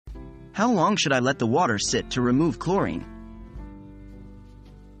How long should I let the water sit to remove chlorine?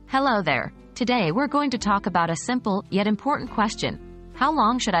 Hello there. Today we're going to talk about a simple yet important question. How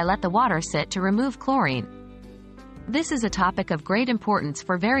long should I let the water sit to remove chlorine? This is a topic of great importance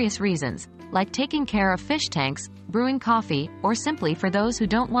for various reasons, like taking care of fish tanks, brewing coffee, or simply for those who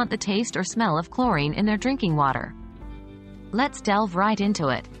don't want the taste or smell of chlorine in their drinking water. Let's delve right into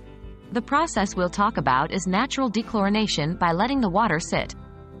it. The process we'll talk about is natural dechlorination by letting the water sit.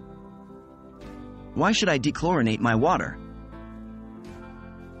 Why should I dechlorinate my water?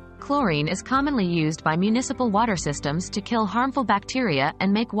 Chlorine is commonly used by municipal water systems to kill harmful bacteria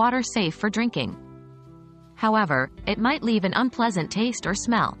and make water safe for drinking. However, it might leave an unpleasant taste or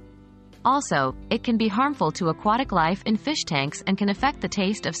smell. Also, it can be harmful to aquatic life in fish tanks and can affect the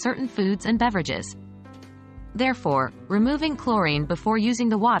taste of certain foods and beverages. Therefore, removing chlorine before using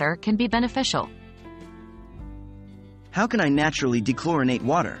the water can be beneficial. How can I naturally dechlorinate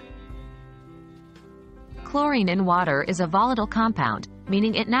water? Chlorine in water is a volatile compound,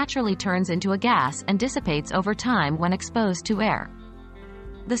 meaning it naturally turns into a gas and dissipates over time when exposed to air.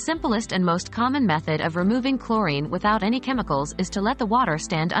 The simplest and most common method of removing chlorine without any chemicals is to let the water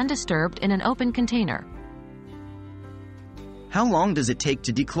stand undisturbed in an open container. How long does it take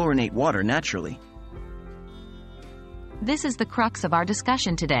to dechlorinate water naturally? This is the crux of our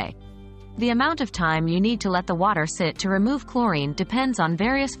discussion today. The amount of time you need to let the water sit to remove chlorine depends on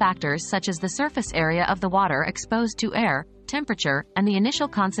various factors such as the surface area of the water exposed to air, temperature, and the initial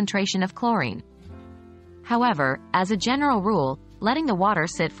concentration of chlorine. However, as a general rule, letting the water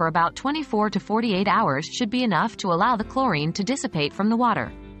sit for about 24 to 48 hours should be enough to allow the chlorine to dissipate from the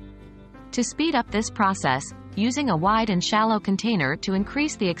water. To speed up this process, using a wide and shallow container to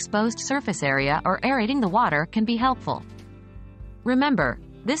increase the exposed surface area or aerating the water can be helpful. Remember,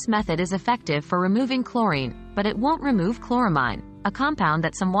 this method is effective for removing chlorine, but it won't remove chloramine, a compound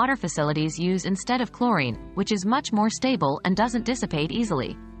that some water facilities use instead of chlorine, which is much more stable and doesn't dissipate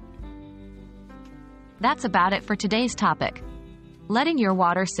easily. That's about it for today's topic. Letting your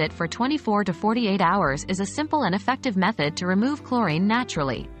water sit for 24 to 48 hours is a simple and effective method to remove chlorine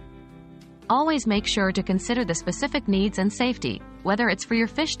naturally. Always make sure to consider the specific needs and safety, whether it's for your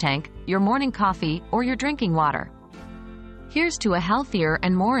fish tank, your morning coffee, or your drinking water. Here's to a healthier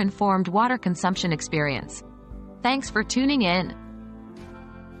and more informed water consumption experience. Thanks for tuning in.